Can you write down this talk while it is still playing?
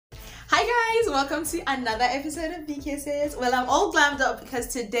welcome to another episode of BK Says. Well, I'm all glammed up because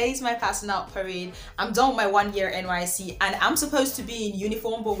today's my passing out parade. I'm done with my 1 year NYSC and I'm supposed to be in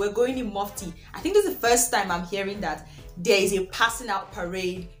uniform, but we're going in Mufti. I think this is the first time I'm hearing that there is a passing out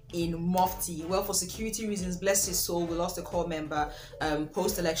parade in Mufti. Well, for security reasons, bless his soul, we lost a core member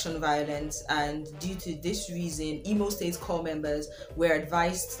post-election violence, and due to this reason, Imo State core members were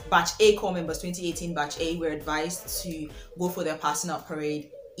advised, Batch A core members, 2018 Batch A, were advised to go for their passing out parade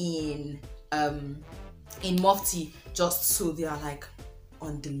in Mufti, just so they are like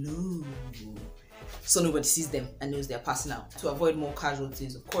on the low, so nobody sees them and knows they're passing out, to avoid more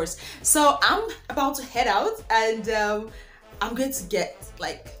casualties, of course. So I'm about to head out, and I'm going to get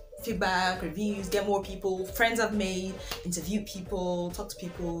like feedback, reviews, get more people, friends I've made, interview people, talk to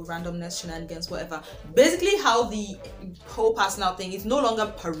people, randomness, shenanigans, whatever. Basically how the whole passing out thing is no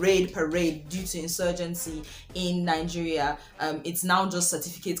longer parade due to insurgency in Nigeria. It's now just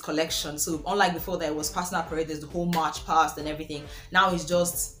certificate collection. So unlike before, there was passing out parade, there's the whole march past and everything. Now it's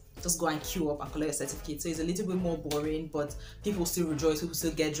just go and queue up and collect a certificate. So it's a little bit more boring, but people still rejoice, people still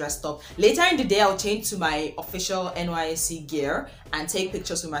get dressed up. Later in the day, I'll change to my official NYSC gear and take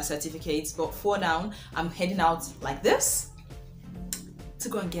pictures with my certificates. But for now, I'm heading out like this to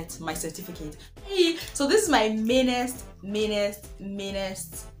go and get my certificate. Hey, so this is my meanest NYSC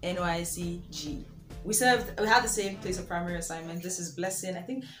G. We had the same place of primary assignment. This is Blessyn. I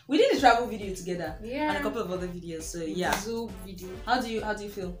think we did a travel video together. Yeah. And a couple of other videos. So yeah. Zoom video. How do you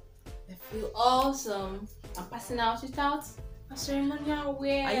feel? I feel awesome. I'm passing out without a ceremonial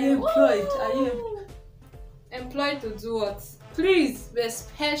wear. Are you employed? Woo! Are you employed to do what? Please, the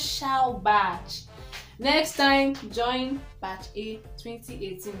special batch. Next time, join Batch A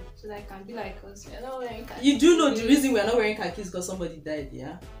 2018 so that I can be like us. We're not wearing khakis. You do know the reason we're not wearing khakis because somebody died,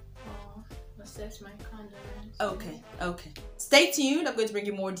 yeah? Accept my condolence. Okay. Stay tuned. I'm going to bring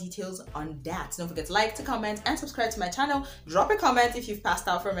you more details on that. Don't forget to like, to comment, and subscribe to my channel. Drop a comment if you've passed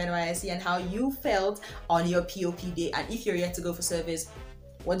out from NYSC and how you felt on your POP day. And if you're yet to go for service,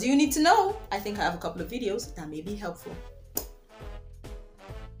 what do you need to know? I think I have a couple of videos that may be helpful.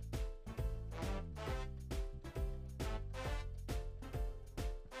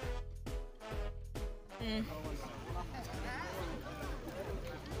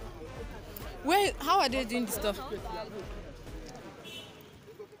 Wait, how are they doing this stuff?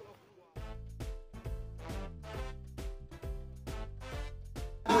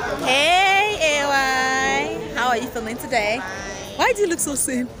 Hey, AY! How are you feeling today? Why do you look so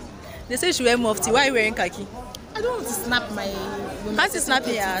sane? They say you should wear Mufti. Why are you wearing khaki? I don't want to snap my... Can't you snap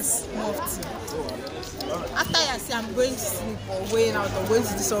your ass? Mufti. After I say I'm going to sleep or going out or going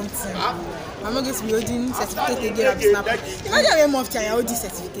to do something, I'm not going to be holding certificate again and snapping. Imagine I wear Mufti and I hold this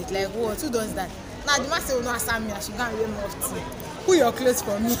certificate. Like what? Who does that? Now the man say will not answer me, I should go and wear Mufti. Pull your clothes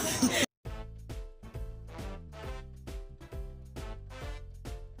for me.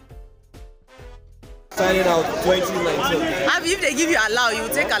 Signing out 2019. If they give you allow, you will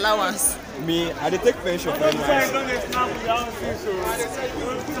take allowance. Me, I did take pension for NYSC.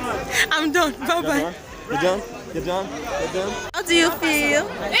 I'm done. Bye bye. You're done? You're done? You're done? How do you feel?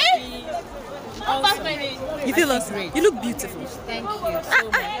 You feel us? You look beautiful. Thank you so much.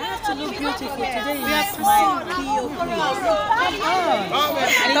 I have to look beautiful today. We have to my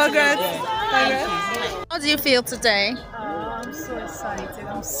Congrats. How do you feel today? I'm so excited.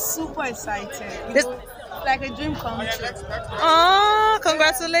 I'm super excited. You know, like a dream come true. Oh,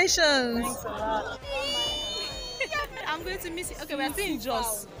 congratulations. Thanks a lot. I'm going to miss you. Okay, we're still in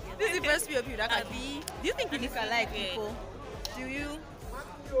Jos. This is the first POP that can be. Do you think you look alike people? Do you?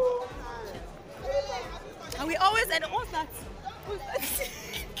 And we always end up, what's that?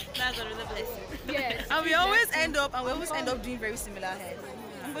 That's another blessing. Yes. And we always end up doing very similar hair.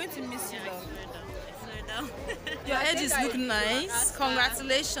 I'm going to miss you though. Your edge is looking nice.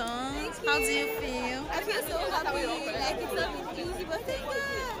 Congratulations. How do you feel? I feel so happy. Like it's not easy, but thank you.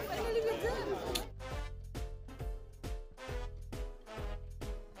 Finally we're done.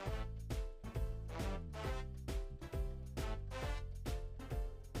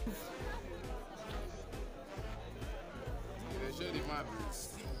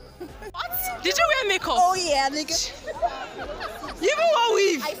 What? Did you wear makeup? Oh yeah, nigga. You even wore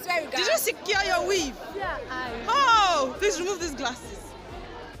weave? I swear to God. Did you secure your weave? Yeah, Oh, please remove these glasses.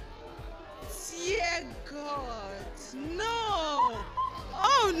 Dear God, no.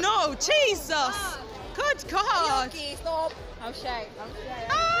 Oh no, Jesus. Good God. Okay, stop. I'm shy.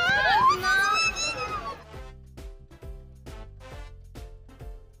 Ah!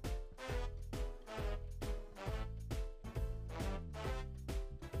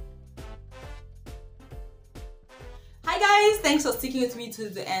 Hi guys, thanks for sticking with me to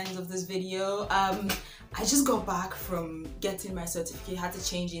the end of this video. I just got back from getting my certificate. I had to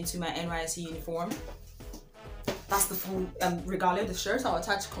change into my NYSC uniform. That's the full regalia, the shirt. I'll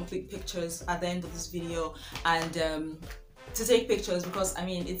attach complete pictures at the end of this video, and to take pictures, because I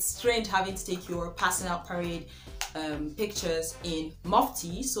mean it's strange having to take your passing out parade pictures in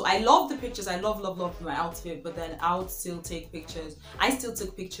Mufti. So I love the pictures, I love my outfit, but then I would still take pictures. I still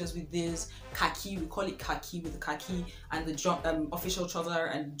took pictures with this khaki, we call it khaki, with the khaki and the official trouser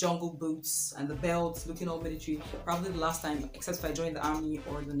and jungle boots and the belt, looking all military. Probably the last time, except if I joined the army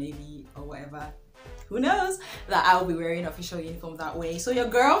or the navy or whatever, who knows, that I'll be wearing official uniform that way. So your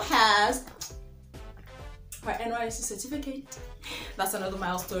girl has her NYSC certificate. That's another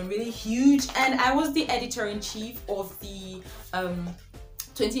milestone, really huge. And I was the editor-in-chief of the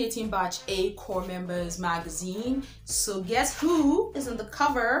 2018 Batch A Core Members magazine. So guess who is on the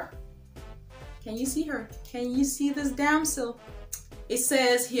cover? Can you see her? Can you see this damsel? It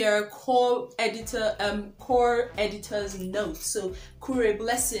says here core editor's note. So Kure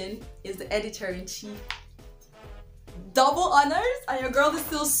Blessyn is the editor-in-chief. Double honors, and your girl is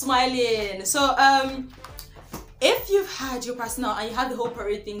still smiling. So if you've had your personal and you had the whole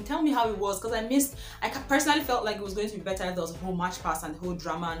parade thing, tell me how it was, because I personally felt like it was going to be better if there was a whole march past and the whole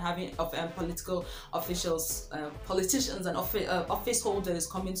drama and having political officials, politicians and office holders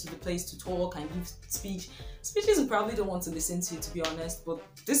coming to the place to talk and give speeches you probably don't want to listen to be honest, but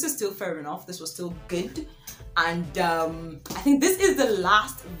this is still fair enough. This was still good. And I think this is the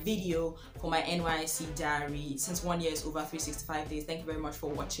last video for my NYSC diary, since 1 year is over 365 days. Thank you very much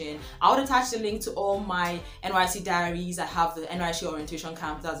for watching. I would attach the link to all my NYSC diaries. I have the NYSC orientation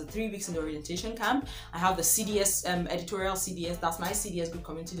camp, that's the 3 weeks in the orientation camp. I have the CDS editorial CDS, that's my CDS group,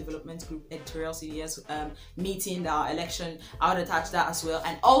 community development group editorial CDS meeting, our election. I would attach that as well.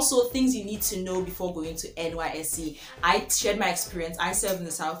 And also things you need to know before going to NYSC. I shared my experience. I served in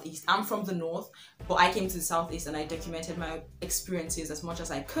the Southeast. I'm from the North, but I came to the Southeast and I documented my experiences as much as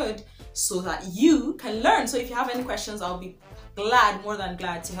I could so that you can learn. So if you have any questions, I'll be more than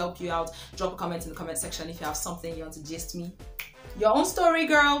glad to help you out. Drop a comment in the comment section if you have something you want to gist me. Your own story,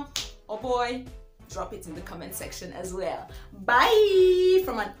 girl or boy, drop it in the comment section as well. Bye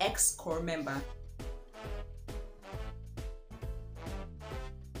from an ex-core member.